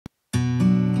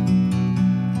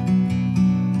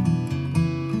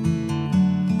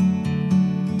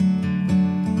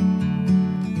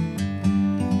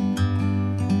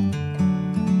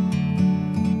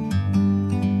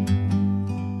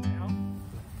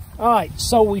All right,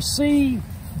 so we see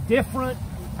different,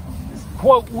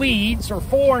 quote, weeds or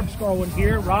forbs growing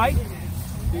here, right?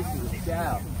 This is a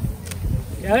cow.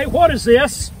 Okay, what is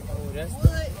this? Oh, that's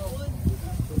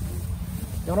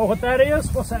Don't know what that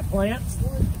is? What's that plant?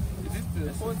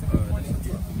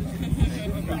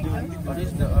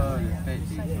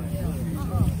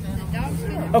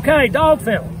 Okay, dog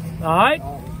fennel. All right,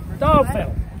 dog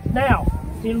fennel. Now,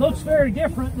 it looks very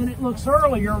different than it looks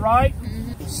earlier, right?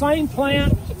 Same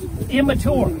plant,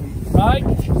 immature, right?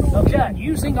 Okay,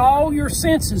 using all your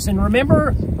senses. And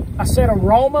remember, I said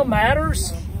aroma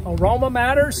matters. Aroma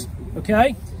matters,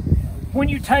 okay? When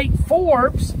you take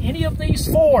forbs, any of these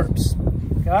forbs,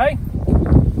 okay?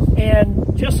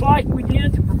 And just like we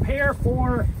did to prepare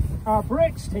for our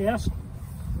bricks test,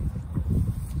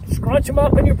 scrunch them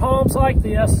up in your palms like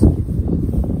this,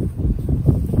 and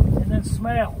then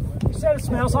smell. You said it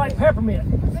smells like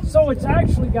peppermint. So it's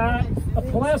actually got a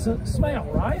pleasant smell,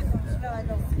 right?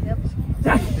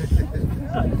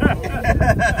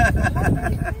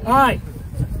 All right.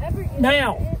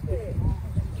 Now,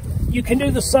 you can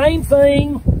do the same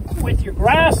thing with your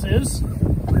grasses,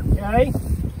 okay,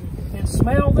 and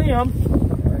smell them.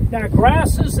 Now,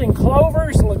 grasses and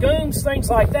clovers, legumes, things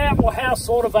like that will have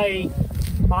sort of a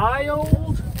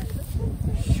mild,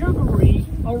 sugary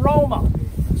aroma,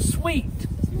 sweet,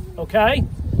 okay?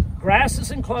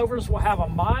 Grasses and clovers will have a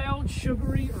mild,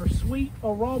 sugary, or sweet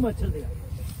aroma to them.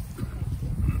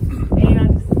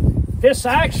 And this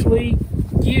actually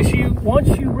gives you, once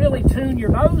you really tune your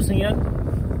nose in,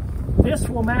 this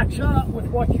will match up with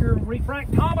what your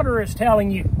refractometer is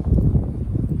telling you,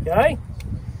 okay?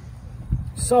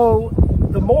 So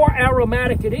the more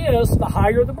aromatic it is, the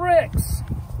higher the bricks.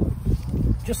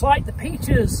 Just like the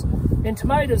peaches and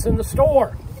tomatoes in the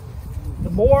store. The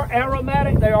more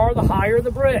aromatic they are, the higher the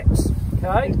bricks,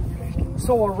 okay?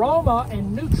 So aroma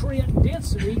and nutrient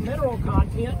density, mineral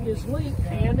content, is linked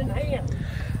hand in hand.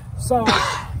 So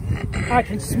I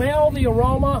can smell the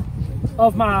aroma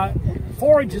of my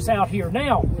forages out here.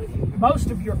 Now, most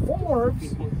of your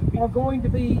forbs are going to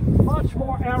be much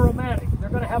more aromatic. They're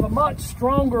going to have a much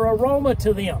stronger aroma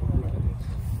to them,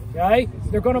 okay?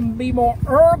 They're going to be more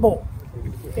herbal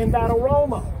in that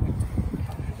aroma,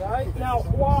 okay? Now,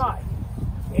 why?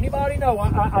 Anybody know?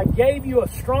 I gave you a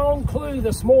strong clue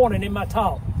this morning in my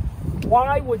talk.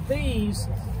 Why would these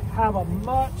have a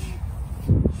much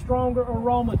stronger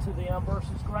aroma to them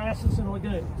versus grasses and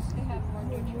legumes?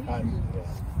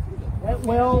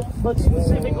 Well, but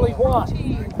specifically what?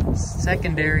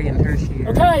 Secondary and tertiary.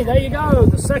 Okay, there you go.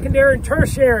 The secondary and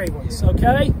tertiary ones,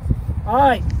 okay? All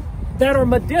right, that are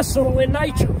medicinal in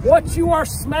nature. What you are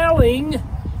smelling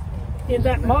in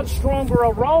that much stronger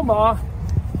aroma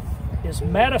is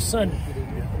medicine,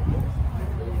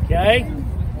 okay?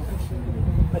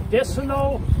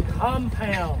 Medicinal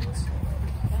compounds.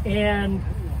 And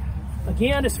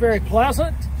again, it's very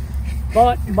pleasant,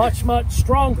 but much, much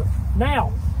stronger.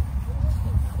 Now,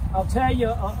 I'll tell you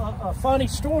a funny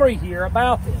story here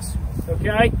about this,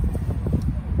 okay?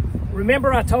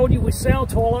 Remember I told you we sell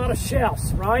to a lot of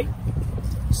chefs, right?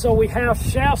 So we have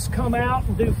chefs come out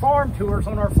and do farm tours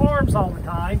on our farms all the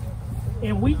time,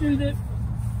 and we do that.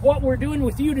 What we're doing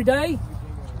with you today,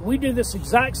 we do this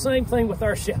exact same thing with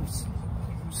our chefs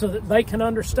so that they can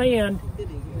understand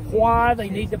why they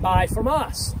need to buy from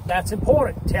us. That's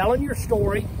important, telling your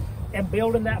story and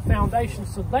building that foundation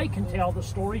so they can tell the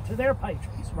story to their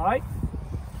patrons, right?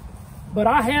 But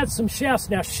I had some chefs.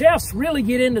 Now, chefs really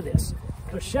get into this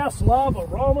because chefs love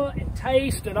aroma and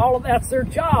taste and all of that's their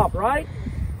job, right?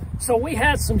 So we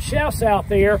had some chefs out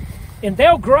there, and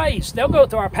they'll graze. They'll go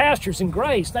to our pastures and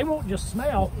graze. They won't just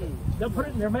smell. They'll put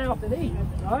it in their mouth and eat,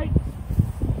 right?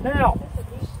 Now,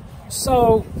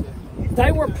 so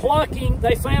they were plucking,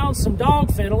 they found some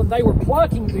dog fennel, and they were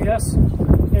plucking this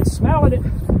and smelling it.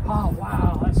 Oh,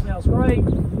 wow, that smells great.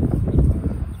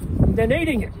 And then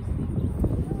eating it.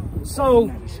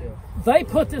 So they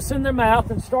put this in their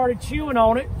mouth and started chewing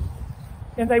on it,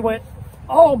 and they went,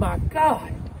 oh my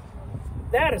God,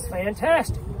 that is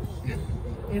fantastic.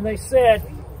 And they said,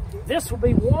 this will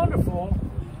be wonderful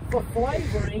for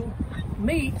flavoring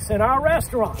meats in our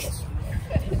restaurants.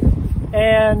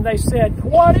 And they said,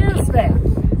 what is that?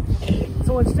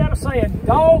 So instead of saying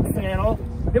dog fennel,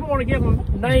 I didn't want to give them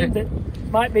a name that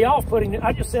might be off-putting.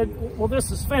 I just said, well,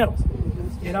 this is fennel,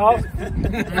 you know?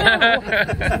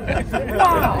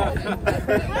 Wow.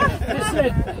 They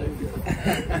said,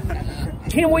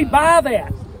 can we buy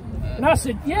that? And I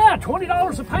said, yeah,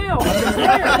 $20 a pound.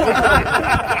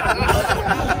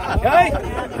 Okay?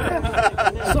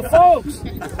 So folks,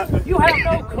 you have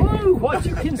no clue what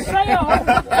you can sell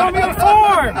from your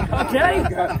farm,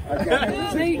 okay?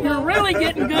 See, you're really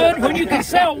getting good when you can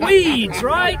sell weeds,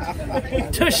 right?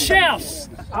 To chefs.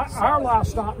 Our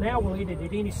livestock now will eat it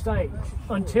at any stage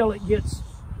until it gets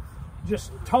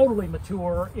just totally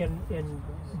mature in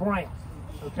brown,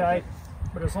 okay?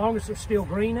 But as long as there's still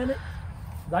green in it,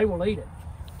 they will eat it.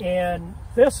 And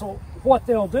thistle, what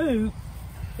they'll do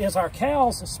is our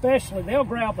cows especially, they'll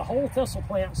grab the whole thistle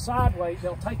plant sideways,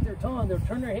 they'll take their tongue, they'll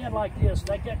turn their head like this,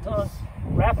 take that tongue,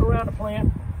 wrap it around the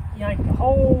plant, yank the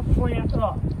whole plant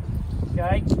up,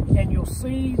 okay? And you'll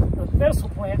see the thistle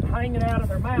plant hanging out of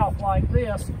their mouth like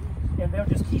this, and they'll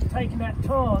just keep taking that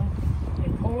tongue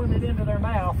and pulling it into their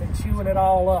mouth and chewing it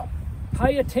all up.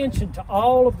 Pay attention to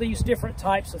all of these different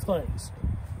types of things.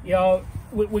 You know,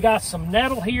 we got some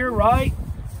nettle here, right?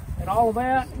 And all of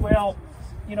that. Well,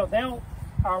 you know,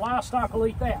 our livestock will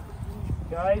eat that.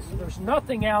 Okay, so there's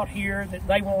nothing out here that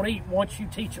they won't eat once you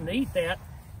teach them to eat that.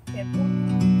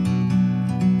 And